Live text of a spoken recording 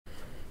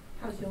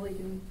How's Yoli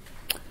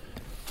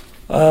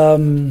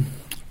doing?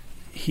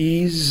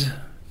 He's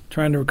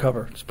trying to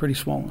recover. It's pretty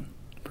swollen,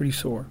 pretty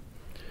sore.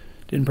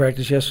 Didn't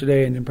practice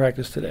yesterday and didn't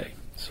practice today.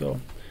 So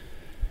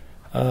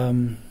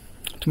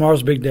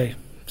tomorrow's a big day.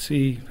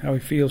 See how he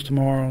feels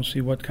tomorrow,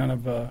 see what kind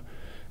of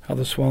how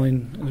the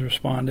swelling has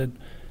responded.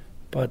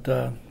 But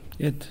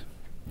it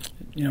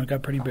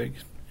got pretty big,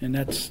 and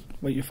that's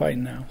what you're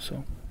fighting now.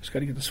 So just got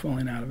to get the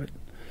swelling out of it.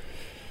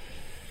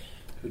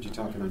 Heard you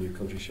talking on your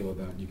coaching show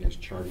about you guys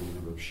charting the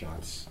number of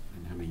shots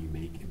and how many you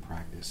make in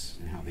practice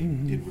and how they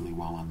did really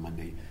well on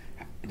Monday.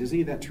 Does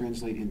any of that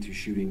translate into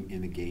shooting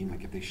in the game,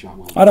 like if they shot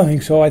well? I don't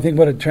think so. I think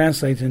what it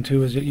translates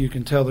into is that you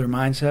can tell their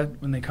mindset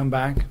when they come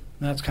back. And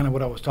that's kind of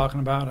what I was talking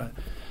about.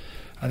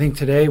 I think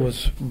today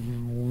was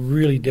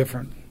really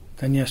different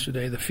than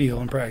yesterday, the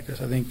feel in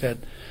practice. I think that,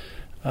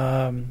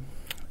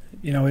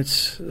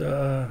 it's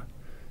the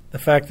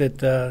fact that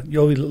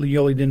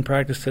Yoli didn't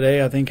practice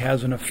today, I think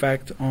has an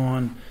effect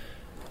on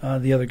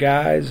the other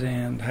guys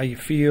and how you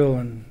feel.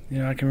 And,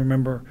 I can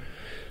remember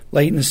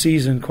late in the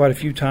season quite a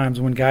few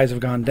times when guys have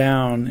gone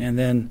down and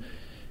then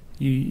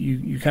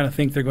you kind of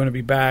think they're going to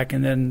be back,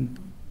 and then,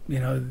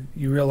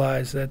 you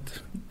realize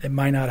that it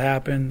might not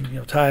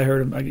happen. Ty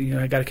heard him,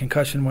 I got a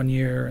concussion one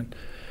year, and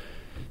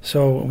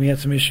so we had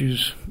some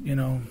issues,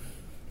 a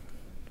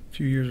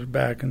few years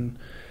back. And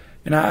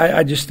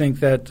I just think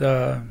that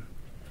that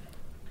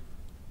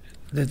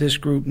this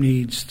group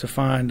needs to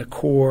find a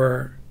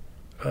core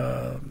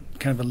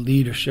kind of a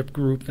leadership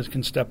group that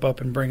can step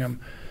up and bring them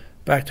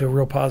back to a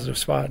real positive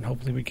spot, and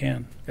hopefully we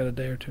can. Got a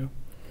day or two.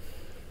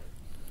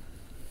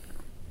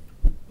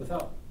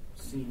 Without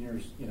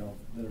seniors,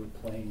 that are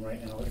playing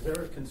right now, is there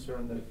a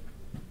concern that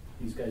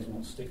these guys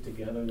won't stick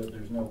together, that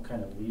there's no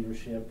kind of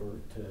leadership or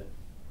to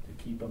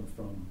keep them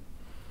from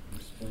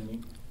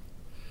splinting?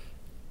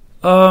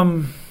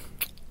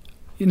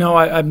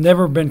 I've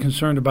never been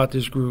concerned about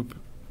this group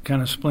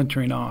kind of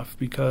splintering off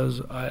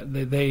because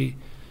they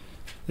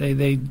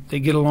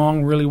get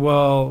along really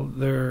well.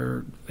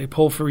 They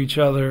pull for each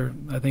other.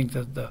 I think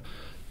that the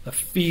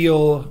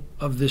feel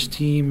of this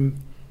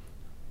team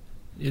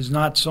is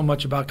not so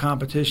much about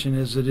competition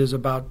as it is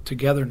about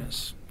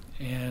togetherness.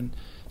 And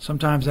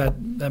sometimes that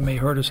may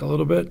hurt us a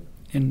little bit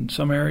in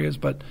some areas,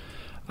 but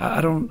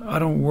I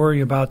don't worry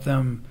about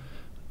them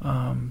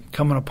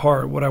coming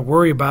apart. What I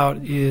worry about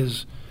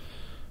is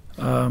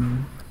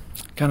kind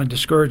of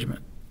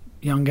discouragement.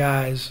 Young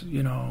guys,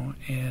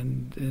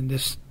 and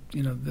this.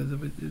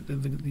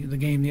 The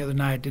game the other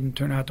night didn't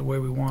turn out the way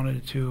we wanted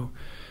it to,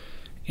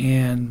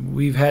 and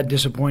we've had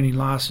disappointing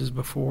losses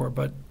before.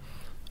 But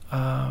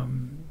I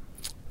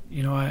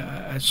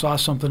saw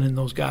something in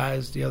those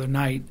guys the other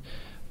night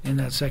in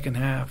that second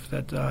half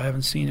that I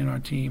haven't seen in our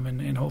team,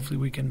 and hopefully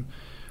we can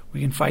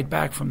fight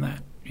back from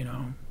that.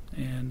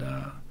 And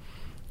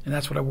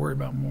that's what I worry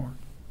about more.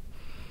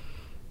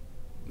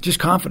 Just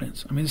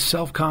confidence. I mean, it's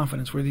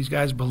self-confidence where these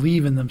guys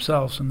believe in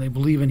themselves and they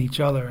believe in each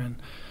other, and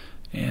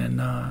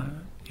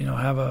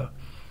have a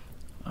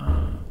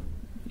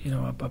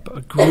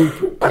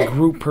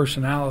group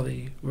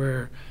personality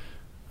where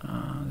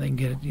they can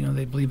get it.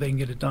 They believe they can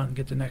get it done,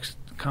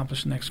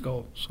 accomplish the next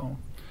goal. So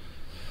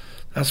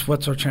that's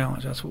what's our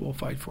challenge. That's what we'll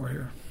fight for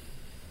here.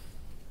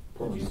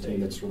 Portland's a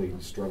team that's really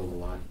struggled a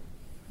lot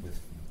with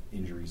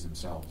injuries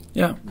themselves.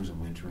 Yeah, losing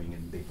wintering,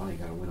 and they finally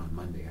got a win on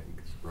Monday. I think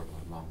it's broke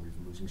a long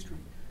losing streak.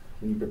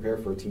 When you prepare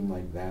for a team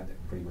like that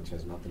pretty much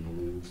has nothing to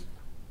lose,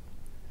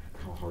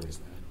 how hard is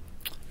that?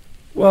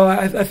 Well,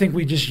 I think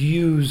we just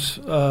use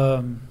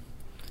the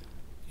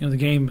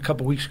game a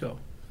couple weeks ago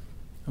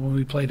when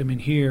we played them in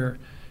here,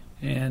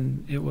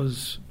 and it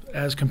was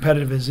as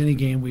competitive as any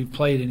game we've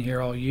played in here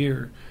all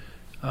year,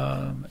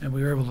 and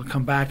we were able to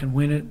come back and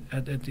win it.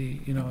 At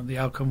the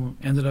outcome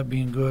ended up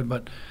being good,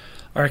 but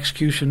our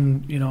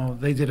execution,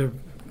 they had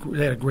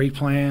a great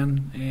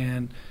plan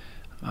and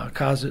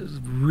caused it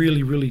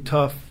really, really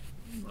tough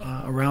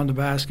around the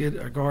basket.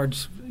 Our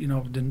guards,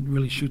 didn't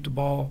really shoot the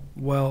ball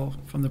well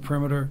from the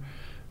perimeter.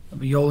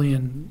 Yoli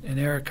and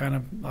Eric kind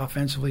of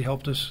offensively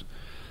helped us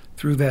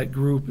through that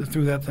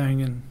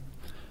thing, and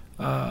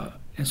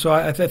so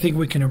I think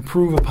we can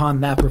improve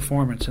upon that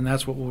performance, and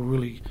that's what we'll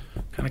really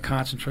kind of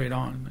concentrate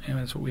on, and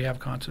that's what we have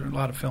concentrated. A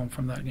lot of film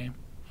from that game.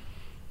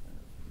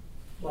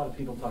 A lot of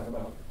people talk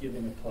about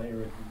giving a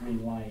player a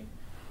green light.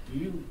 Do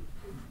you,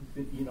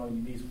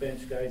 these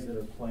bench guys that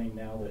are playing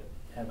now that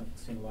haven't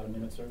seen a lot of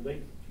minutes,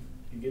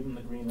 you give them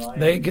the green light?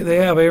 They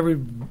have every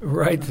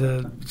right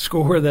to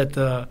score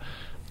that.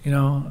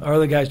 Our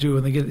other guys do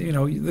when they get.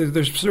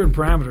 There's certain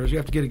parameters. You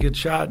have to get a good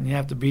shot, and you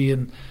have to be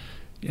in,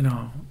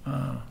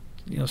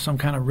 some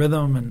kind of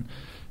rhythm, and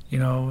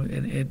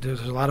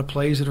there's a lot of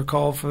plays that are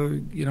called for,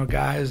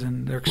 guys,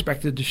 and they're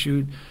expected to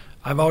shoot.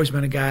 I've always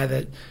been a guy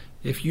that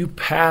if you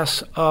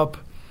pass up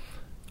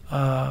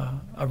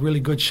a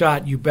really good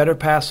shot, you better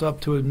pass up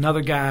to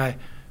another guy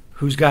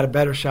who's got a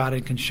better shot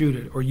and can shoot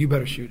it, or you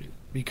better shoot it,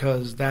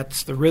 because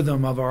that's the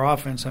rhythm of our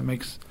offense that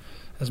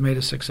has made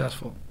us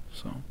successful.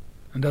 So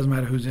it doesn't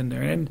matter who's in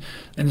there, and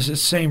it's the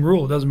same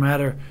rule. It doesn't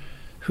matter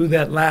who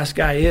that last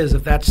guy is.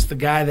 If that's the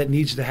guy that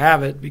needs to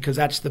have it because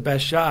that's the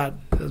best shot,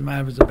 it doesn't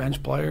matter if it's a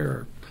bench player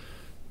or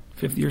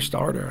fifth-year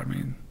starter. I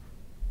mean,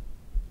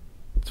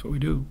 that's what we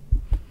do.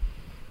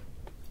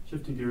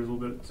 Shifting gears a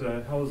little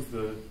bit, how has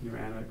the new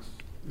annex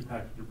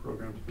impacted your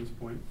program to this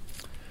point?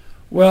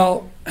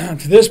 Well,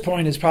 to this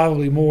point, it's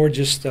probably more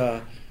just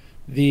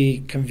the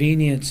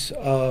convenience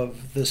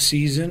of the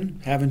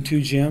season, having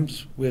 2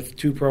 gyms with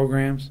 2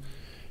 programs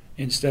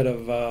instead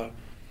of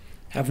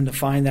having to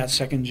find that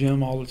second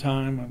gym all the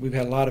time. We've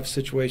had a lot of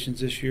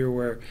situations this year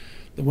where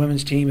the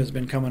women's team has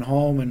been coming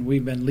home and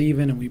we've been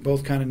leaving, and we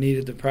both kind of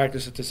needed to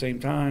practice at the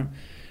same time,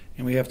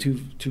 and we have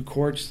two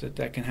courts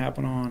that can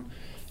happen on.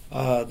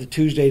 The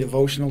Tuesday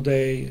devotional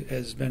day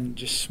has been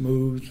just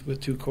smooth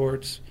with 2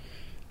 courts.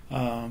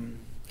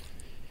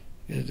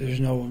 There's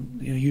no,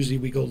 usually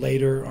we go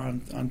later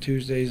on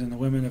Tuesdays, and the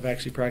women have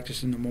actually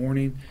practiced in the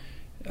morning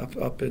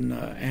up in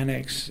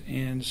Annex,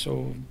 and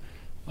so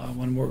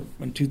when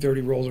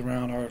 2:30 rolls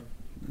around,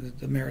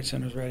 the Merit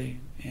Center's ready,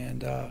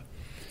 and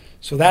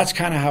so that's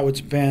kind of how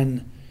it's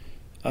been,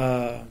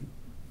 a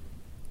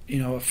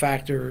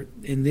factor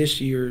in this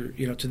year,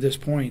 to this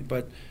point.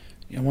 But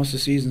once the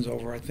season's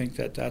over, I think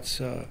that's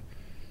then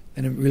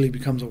it really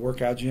becomes a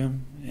workout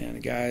gym, and the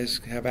guys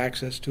have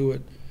access to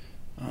it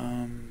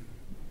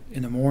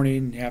in the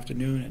morning, the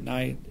afternoon, at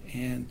night,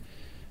 and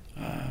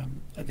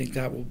I think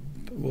that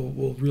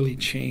will really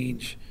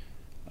change,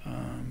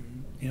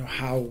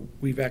 how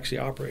we've actually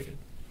operated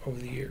over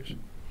the years.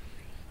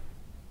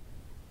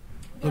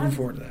 Looking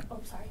forward to that. Oh,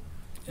 sorry.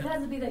 Yeah. It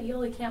has to be that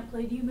Yoli can't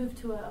play. Do you move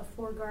to a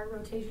 4-guard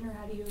rotation, or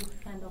how do you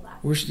handle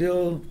that? We're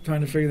still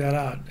trying to figure that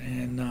out,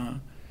 and I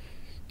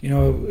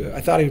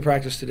thought he would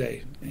practice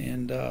today,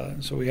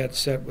 and so we had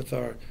set with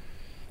our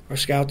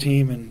scout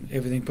team and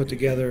everything put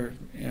together.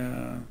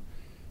 That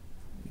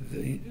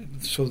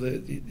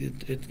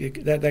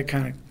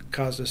kind of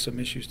caused us some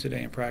issues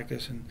today in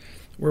practice, and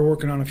we're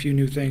working on a few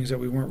new things that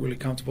we weren't really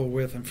comfortable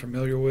with and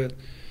familiar with,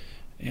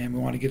 and we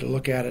want to get a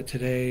look at it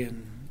today.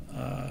 And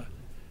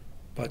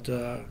but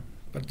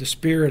the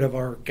spirit of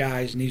our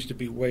guys needs to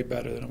be way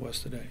better than it was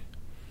today.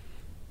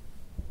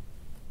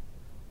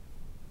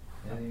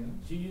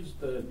 Do you use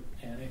the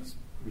annex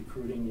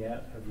recruiting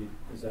yet?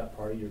 Is that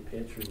part of your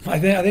pitch? Or I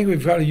think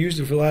we've probably used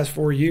it for the last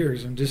 4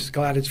 years. I'm just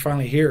glad it's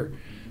finally here,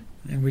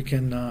 and we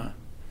can,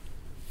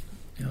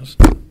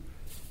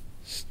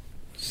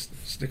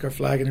 stick our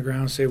flag in the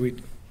ground and say we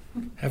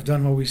have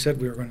done what we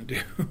said we were going to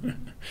do.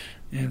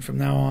 And from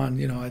now on,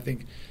 I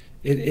think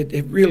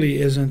it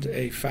really isn't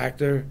a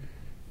factor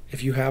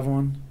if you have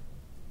one.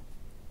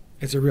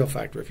 It's a real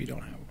factor if you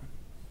don't have one.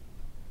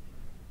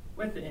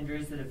 With the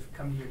injuries that have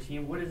come to your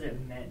team, what has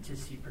it meant to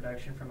see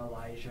production from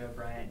Elijah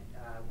Bryant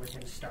with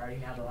him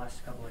starting now the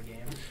last couple of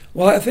games?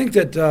 Well, I think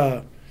that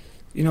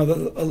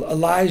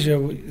Elijah,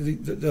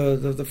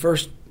 the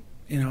first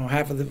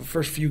half of the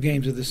first few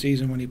games of the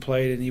season when he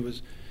played, and he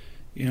was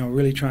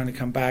really trying to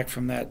come back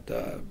from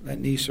that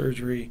knee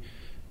surgery,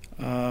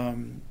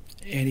 and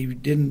he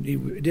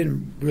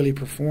didn't really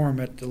perform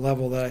at the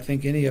level that I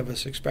think any of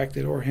us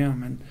expected, or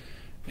him,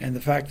 and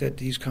the fact that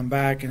he's come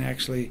back and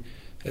actually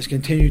has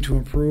continued to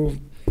improve,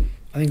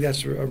 I think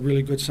that's a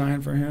really good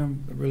sign for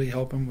him. It really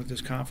help him with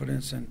his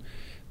confidence and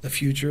the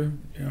future,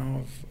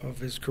 of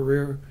his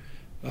career.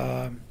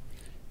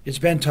 It's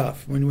been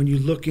tough when you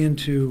look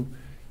into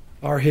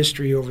our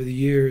history over the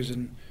years,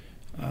 and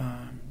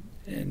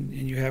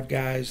you have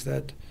guys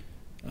that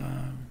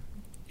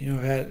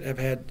have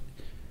had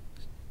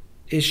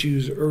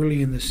issues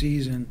early in the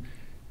season.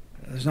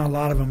 There's not a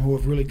lot of them who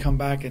have really come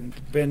back and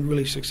been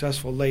really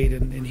successful late,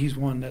 and he's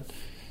one that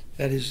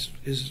is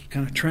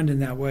kind of trending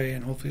that way,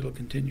 and hopefully it'll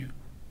continue.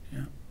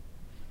 Yeah.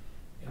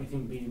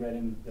 Anything be read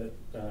in that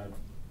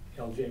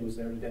LJ was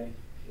there today,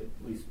 at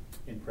least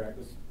in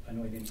practice? I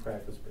know he didn't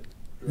practice, but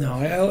no,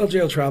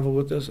 LJ will travel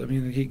with us. I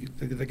mean,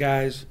 the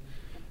guys,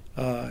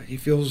 he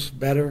feels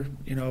better,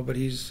 but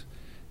he's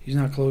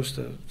not close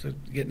to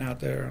getting out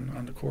there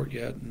on the court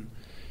yet, and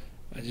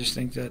I just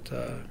think that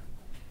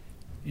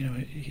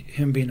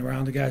him being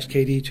around the guys,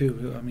 KD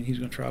too. I mean, he's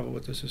going to travel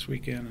with us this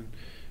weekend,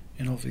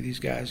 and hopefully these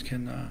guys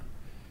can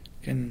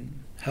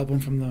help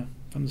him from the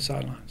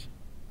sidelines.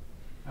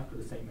 After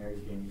the St. Mary's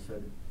game, you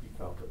said you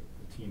felt that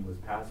the team was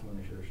passing when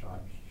they should have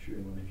shot,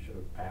 shooting when they should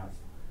have passed.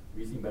 Have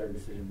you seen better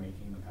decision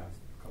making in the past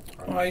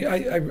couple of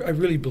years? Well, I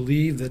really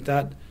believe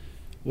that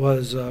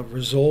was a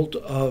result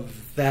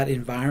of that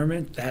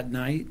environment that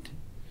night,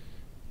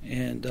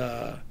 and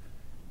I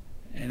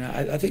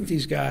think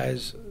these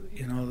guys,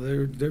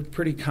 they're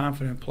pretty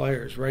confident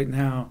players right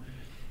now.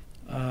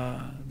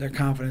 Their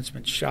confidence has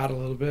been shot a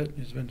little bit.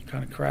 It's been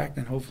kind of cracked,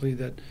 and hopefully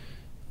that,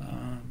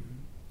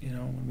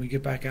 when we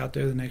get back out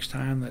there the next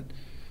time, that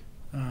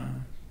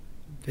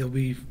they'll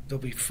be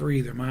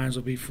free. Their minds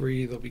will be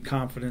free. They'll be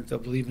confident. They'll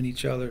believe in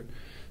each other.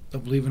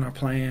 They'll believe in our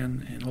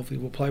plan, and hopefully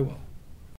we'll play well.